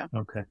 Okay. Yeah.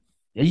 Okay.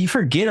 You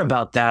forget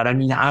about that. I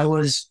mean, I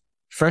was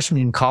freshman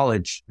in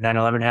college.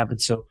 9/11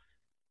 happened. So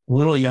a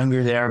little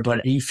younger there,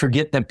 but you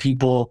forget that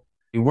people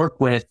you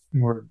work with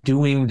were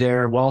doing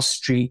their Wall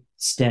Street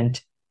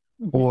stint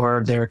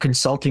or their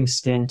consulting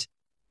stint,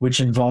 which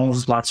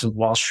involves lots of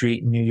Wall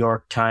Street and New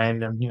York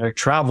time and New York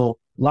travel.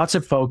 Lots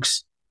of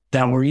folks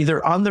that were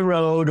either on the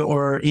road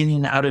or in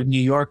and out of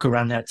New York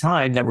around that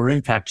time that were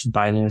impacted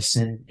by this.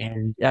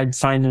 And I'd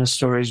find those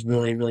stories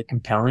really, really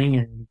compelling.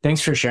 And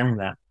thanks for sharing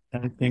that.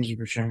 Thank you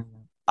for sharing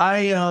that.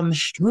 I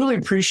really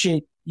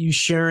appreciate you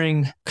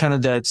sharing kind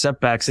of the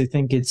setbacks.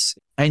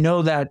 I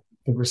know that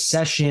the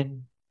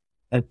recession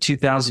of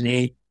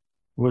 2008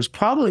 was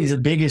probably the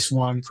biggest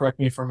one, correct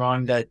me if I'm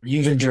wrong, that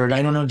you've endured.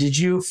 I don't know. Did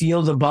you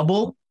feel the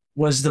bubble?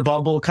 Was the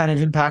bubble kind of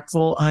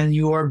impactful on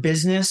your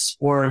business,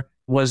 or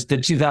Was the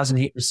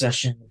 2008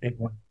 recession the big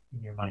one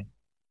in your mind?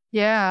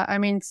 Yeah. I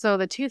mean, so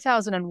the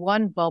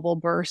 2001 bubble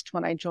burst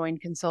when I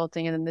joined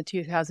consulting, and then the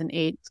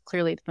 2008,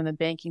 clearly from the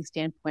banking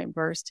standpoint,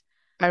 burst.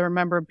 I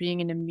remember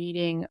being in a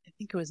meeting, I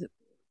think it was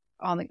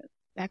on the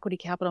equity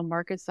capital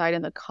market side,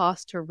 and the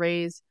cost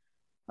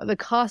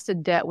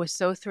of debt was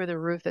so through the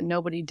roof that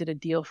nobody did a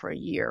deal for a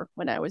year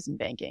when I was in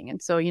banking.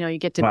 And so, you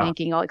get to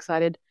banking all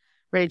excited,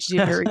 ready to do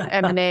your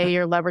M&A,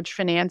 your leverage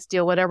finance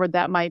deal, whatever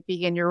that might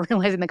be. And you're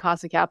realizing the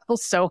cost of capital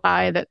is so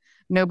high that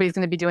nobody's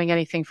going to be doing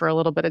anything for a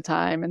little bit of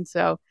time. And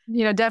so,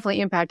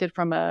 definitely impacted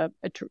from I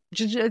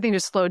think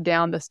just slowed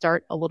down the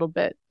start a little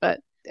bit.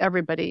 But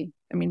everybody,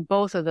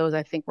 both of those,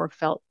 I think, were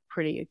felt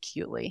pretty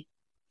acutely.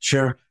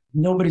 Sure.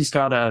 Nobody's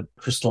got a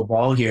crystal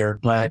ball here,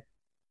 but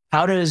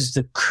how does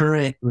the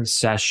current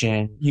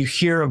recession, you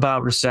hear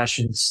about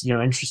recessions,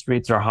 interest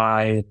rates are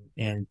high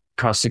and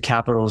cost of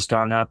capital has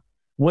gone up.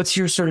 What's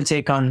your sort of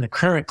take on the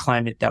current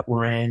climate that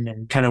we're in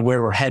and kind of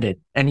where we're headed?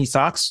 Any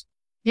thoughts?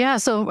 Yeah.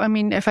 So,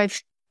 if I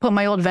put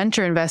my old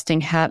venture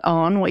investing hat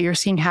on, what you're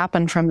seeing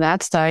happen from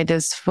that side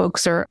is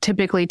folks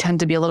typically tend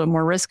to be a little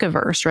more risk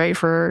averse, right?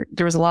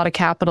 There was a lot of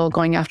capital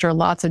going after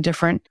lots of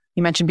different,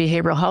 you mentioned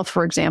behavioral health,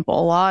 for example.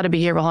 A lot of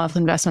behavioral health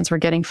investments were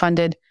getting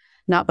funded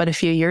not but a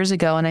few years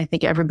ago. And I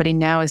think everybody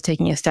now is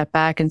taking a step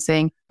back and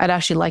saying, I'd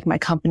actually like my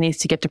companies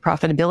to get to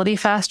profitability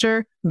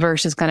faster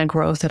versus kind of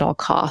growth at all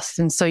costs.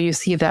 And so you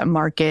see that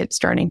market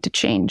starting to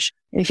change.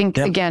 I think,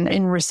 again,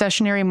 in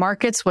recessionary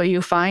markets, what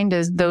you find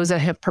is those that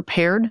have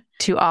prepared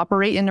to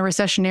operate in a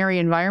recessionary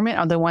environment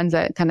are the ones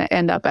that kind of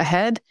end up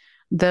ahead.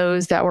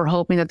 Those that were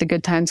hoping that the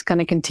good times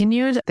kind of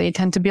continued, they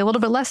tend to be a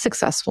little bit less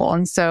successful.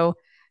 And so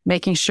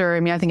making sure,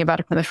 I think about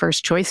it from the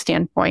first choice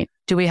standpoint.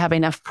 Do we have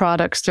enough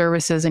products,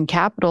 services, and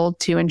capital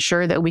to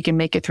ensure that we can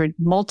make it through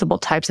multiple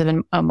types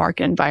of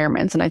market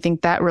environments? And I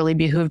think that really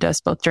behooved us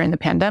both during the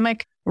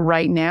pandemic,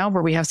 right now,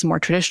 where we have some more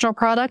traditional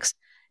products,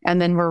 and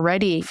then we're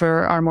ready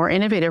for our more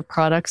innovative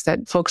products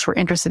that folks were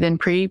interested in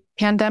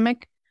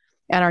pre-pandemic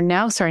and are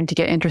now starting to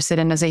get interested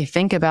in as they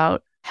think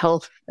about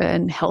health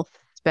and health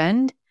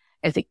spend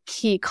as a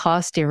key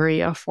cost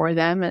area for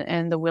them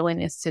and the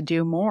willingness to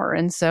do more.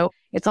 And so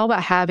it's all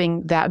about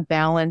having that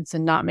balance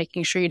and not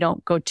making sure you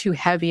don't go too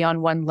heavy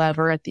on one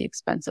lever at the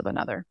expense of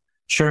another.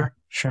 Sure.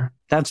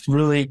 That's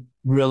really,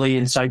 really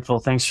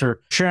insightful. Thanks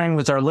for sharing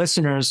with our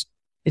listeners.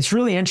 It's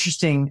really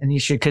interesting,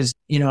 Anisha, because,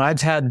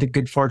 I've had the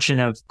good fortune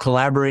of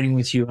collaborating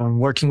with you and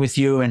working with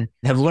you and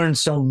have learned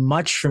so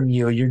much from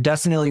you. You're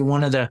definitely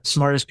one of the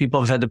smartest people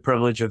I've had the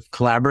privilege of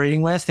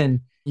collaborating with.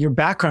 And your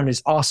background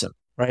is awesome,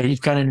 right?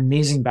 You've got an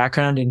amazing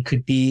background and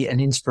could be an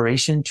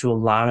inspiration to a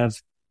lot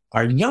of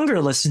our younger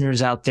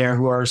listeners out there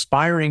who are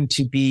aspiring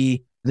to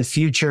be the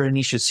future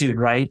Anisha Sood,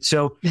 right?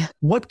 So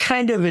what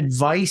kind of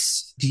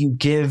advice do you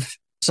give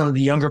some of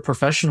the younger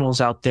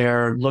professionals out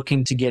there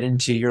looking to get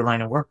into your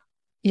line of work?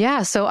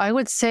 Yeah. So I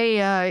would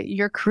say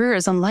your career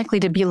is unlikely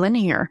to be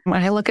linear.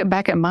 When I look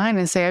back at mine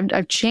and say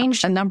I've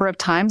changed a number of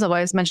times, I've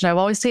always mentioned I've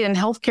always stayed in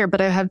healthcare,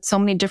 but I've had so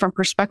many different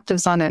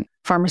perspectives on it.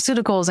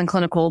 Pharmaceuticals and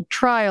clinical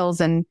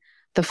trials and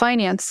the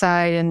finance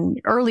side and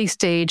early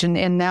stage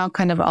and now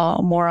kind of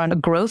more on a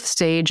growth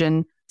stage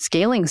and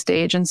scaling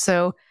stage. And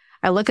so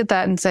I look at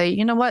that and say,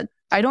 you know what?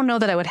 I don't know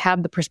that I would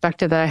have the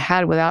perspective that I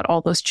had without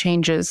all those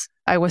changes.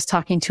 I was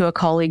talking to a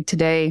colleague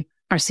today,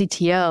 our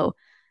CTO,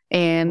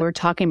 and we're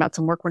talking about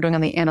some work we're doing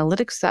on the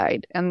analytics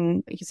side.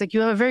 And he's like, you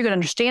have a very good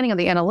understanding of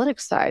the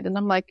analytics side. And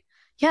I'm like,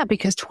 yeah,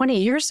 because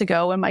 20 years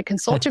ago in my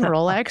consulting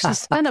role, I actually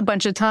spent a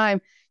bunch of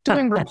time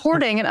doing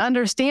reporting and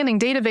understanding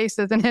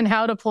databases and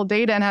how to pull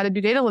data and how to do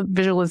data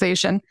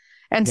visualization.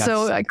 And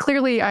so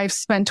clearly I've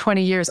spent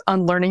 20 years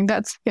unlearning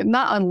that,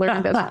 not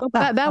unlearning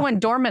that went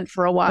dormant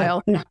for a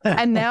while.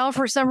 And now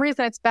for some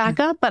reason it's back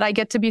up, but I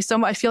get to be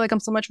I feel like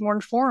I'm so much more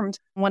informed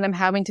when I'm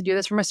having to do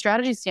this from a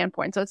strategy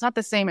standpoint. So it's not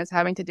the same as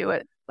having to do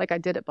it like I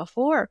did it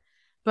before,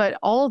 but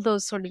all of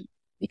those sort of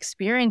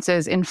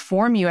experiences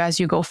inform you as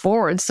you go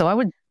forward.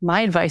 So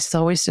my advice is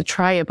always to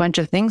try a bunch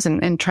of things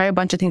and try a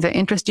bunch of things that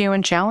interest you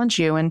and challenge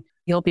you, and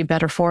you'll be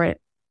better for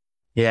it.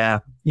 Yeah.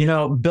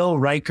 Bill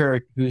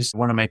Riker, who's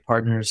one of my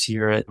partners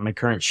here at my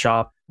current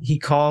shop, he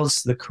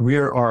calls the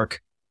career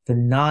arc the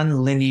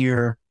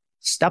nonlinear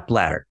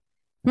stepladder,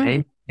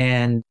 right?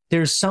 And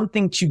there's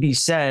something to be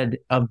said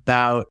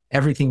about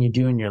everything you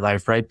do in your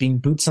life, right? Being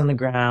boots on the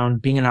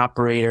ground, being an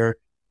operator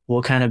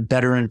will kind of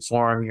better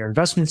inform your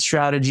investment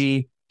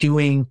strategy.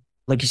 Doing,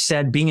 like you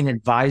said, being an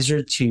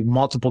advisor to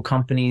multiple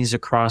companies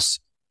across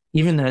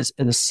even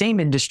the same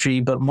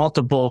industry, but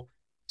multiple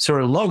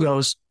sort of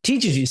logos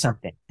teaches you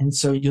something. And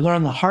so you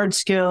learn the hard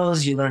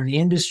skills, you learn the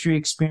industry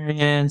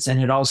experience,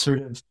 and it all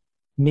sort of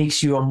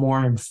makes you a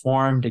more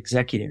informed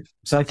executive.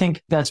 So I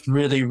think that's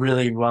really,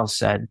 really well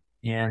said.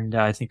 And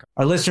I think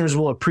our listeners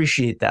will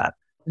appreciate that.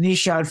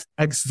 Anisha,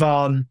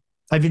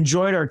 I've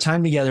enjoyed our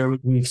time together.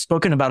 We've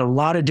spoken about a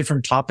lot of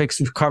different topics.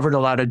 We've covered a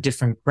lot of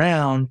different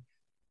ground.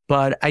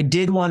 But I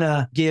did want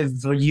to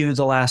give you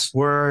the last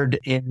word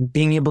in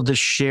being able to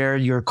share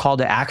your call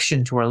to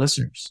action to our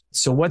listeners.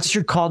 So what's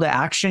your call to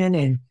action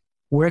and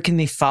where can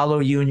they follow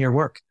you in your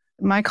work?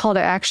 My call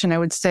to action, I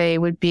would say,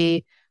 would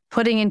be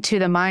putting into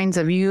the minds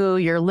of you,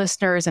 your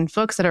listeners, and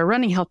folks that are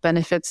running health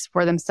benefits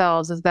for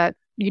themselves is that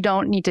you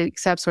don't need to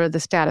accept sort of the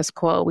status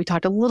quo. We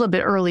talked a little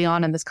bit early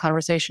on in this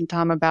conversation,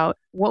 Tom, about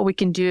what we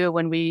can do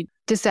when we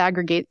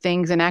disaggregate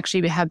things and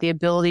actually have the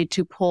ability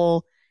to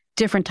pull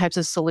different types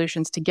of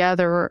solutions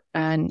together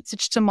and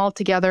stitch them all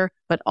together.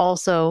 But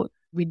also,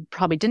 we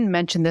probably didn't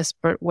mention this,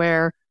 but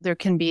where there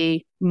can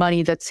be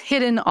money that's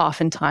hidden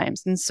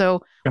oftentimes. And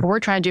so what we're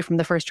trying to do from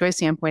the first choice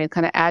standpoint is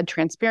kind of add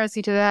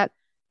transparency to that,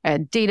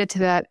 add data to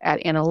that,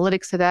 add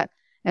analytics to that,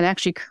 and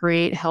actually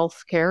create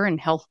healthcare and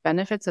health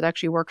benefits that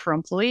actually work for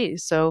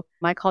employees. So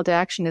my call to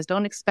action is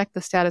don't expect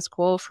the status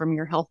quo from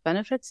your health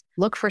benefits.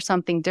 Look for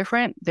something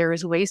different. There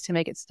is ways to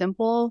make it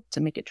simple,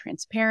 to make it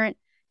transparent,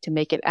 to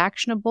make it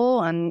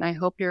actionable. And I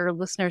hope your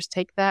listeners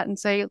take that and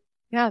say,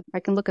 yeah, I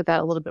can look at that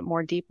a little bit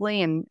more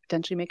deeply and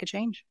potentially make a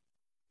change.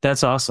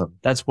 That's awesome.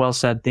 That's well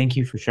said. Thank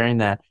you for sharing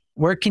that.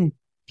 Where can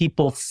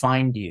people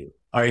find you?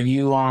 Are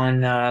you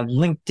on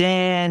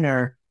LinkedIn,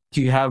 or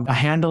do you have a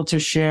handle to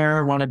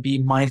share? Want to be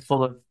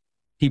mindful of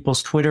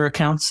people's Twitter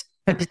accounts?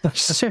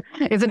 Sure.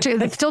 Is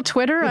it still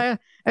Twitter?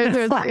 Is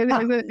it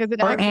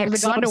gone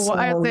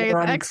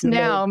to X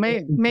now?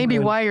 Maybe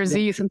Y or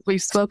Z since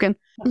we've spoken.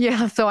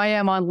 Yeah, so I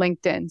am on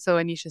LinkedIn. So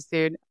Anisha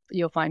Sood,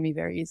 you'll find me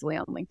very easily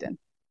on LinkedIn.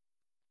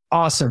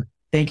 Awesome.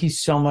 Thank you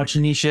so much,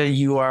 Anisha.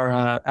 You are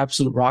an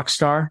absolute rock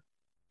star.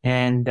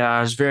 And it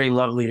was very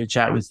lovely to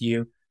chat with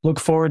you. Look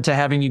forward to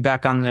having you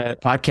back on the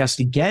podcast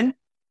again.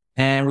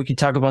 And we can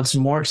talk about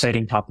some more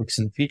exciting topics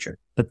in the future.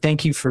 But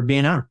thank you for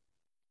being on.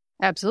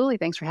 Absolutely.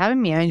 Thanks for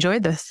having me. I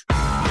enjoyed this.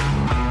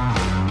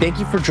 Thank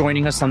you for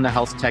joining us on the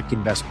Health Tech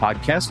Invest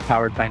podcast,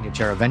 powered by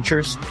Natera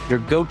Ventures, your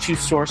go-to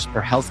source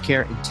for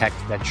healthcare and tech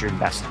venture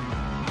investing.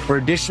 For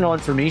additional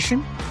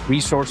information,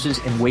 resources,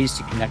 and ways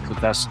to connect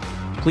with us,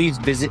 please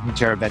visit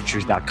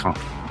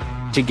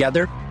nateraventures.com.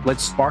 Together,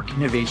 let's spark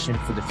innovation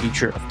for the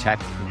future of tech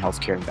and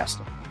healthcare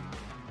investing.